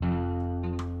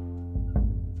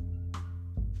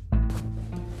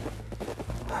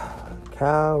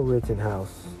Kyle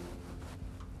Rittenhouse.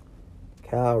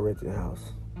 Kyle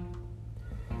Rittenhouse.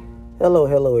 Hello,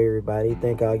 everybody.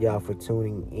 Thank all y'all for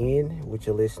tuning in with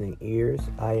your listening ears.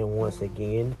 I am once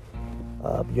again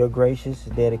your gracious,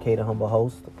 dedicated, humble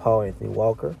host, Paul Anthony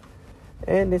Walker,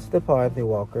 and it's the Paul Anthony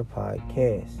Walker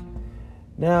podcast.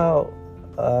 Now,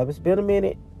 it's been a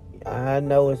minute. I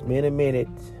know it's been a minute,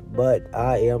 but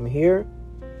I am here,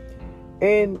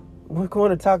 and we're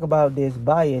going to talk about this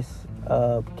bias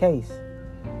case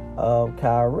of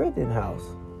Kyle Rittenhouse.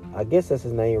 I guess that's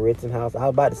his name, Rittenhouse. I was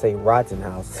about to say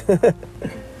Rottenhouse.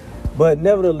 But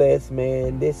nevertheless,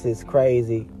 man, this is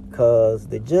crazy because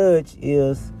the judge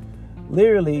is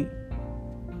literally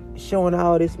showing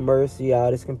all this mercy, all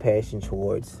this compassion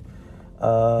towards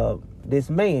this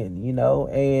man,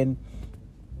 and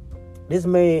this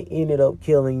man ended up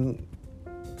killing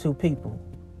 2 people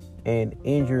and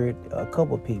injured a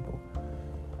couple people.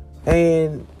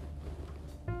 And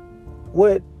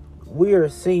what we are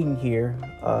seeing here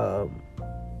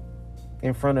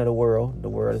in front of the world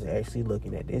is actually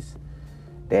looking at this,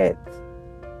 that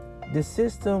the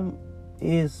system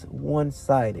is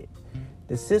one-sided.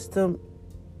 The system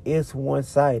is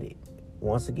one-sided.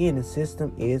 Once again, the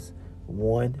system is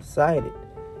one-sided.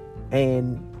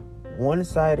 And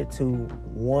one-sided to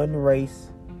one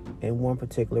race and one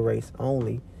particular race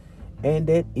only. And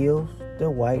that is the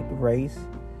white race,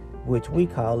 which we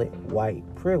call it white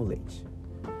privilege.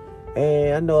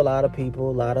 And I know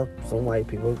some white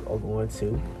people are going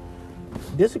to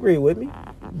disagree with me,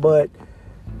 but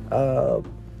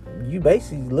you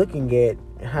basically looking at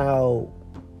how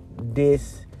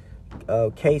this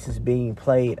case is being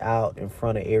played out in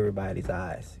front of everybody's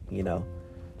eyes. You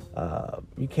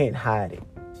can't hide it.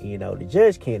 The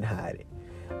judge can't hide it.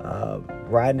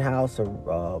 Rittenhouse,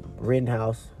 I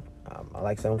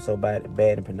like some so bad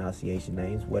in pronunciation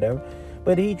names, whatever.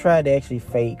 But he tried to actually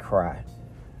fake cry.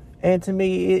 And to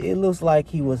me, it looks like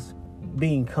he was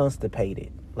being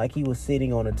constipated. Like he was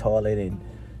sitting on a toilet and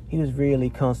he was really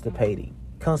constipated.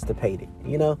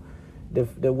 The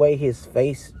way his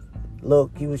face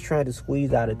looked, he was trying to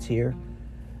squeeze out a tear.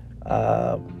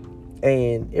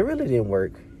 And it really didn't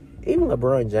work. Even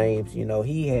LeBron James,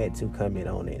 he had to come in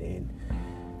on it. And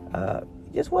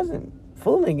he just wasn't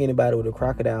fooling anybody with the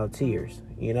crocodile tears,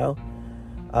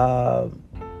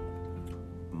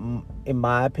 In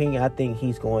my opinion, I think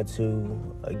he's going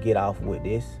to get off with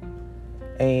this.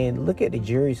 And look at the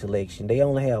jury selection. They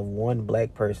only have one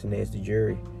black person as the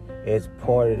jury, as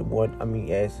part of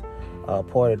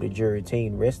the jury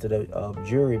team. The rest of the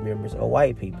jury members are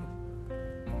white people.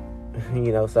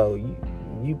 So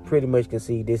you pretty much can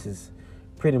see this is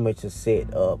pretty much a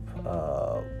set up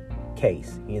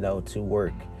case, to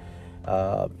work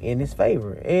in his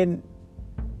favor. And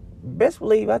best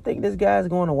believe, I think this guy's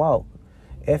going to walk.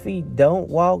 If he don't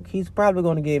walk, he's probably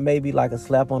going to get maybe like a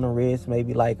slap on the wrist,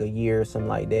 maybe like a year or something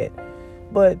like that.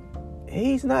 But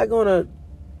he's not going to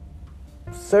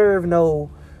serve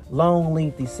no long,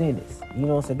 lengthy sentence.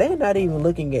 So they're not even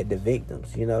looking at the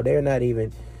victims. They're not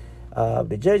even,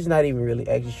 the judge's not even really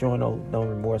actually showing no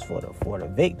remorse for the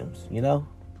victims.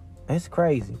 That's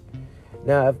crazy.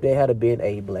 Now, if there had been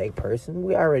a black person,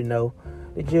 we already know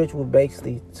the judge would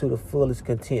basically, to the fullest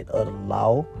content of the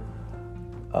law,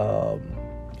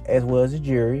 as well as the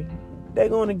jury, they're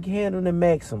going to handle the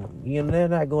maximum. They're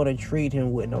not going to treat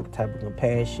him with no type of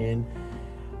compassion,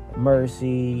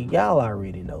 mercy. Y'all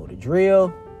already know the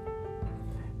drill.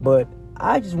 But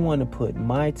I just want to put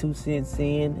my 2 cents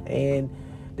in, and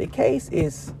the case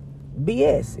is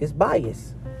BS. It's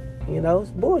bias.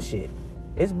 It's bullshit.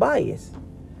 It's bias.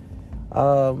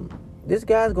 This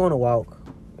guy's going to walk,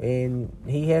 and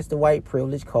he has the white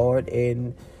privilege card,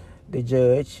 and the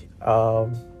judge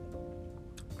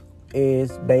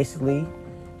is basically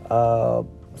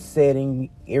setting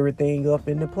everything up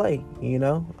into play,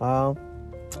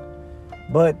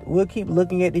 but we'll keep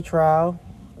looking at the trial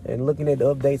and looking at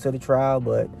the updates of the trial.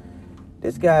 But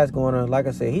this guy's going to, like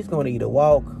I said, he's going to either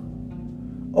walk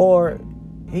or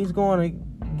he's going to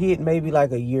get maybe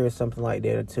like a year or something like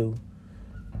that or 2,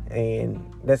 and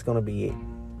that's going to be it.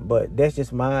 But that's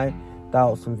just my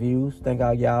thoughts and views. Thank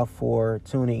all y'all for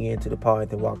tuning in to the Paul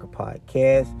Anthony Walker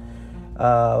podcast.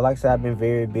 Like I said, I've been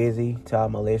very busy. To all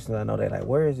my listeners, I know they're like,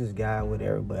 where is this guy,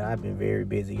 whatever, but I've been very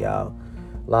busy, y'all.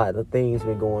 A lot of things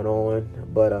been going on,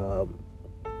 but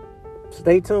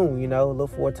stay tuned.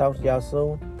 Look forward to talking to y'all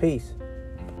soon. Peace.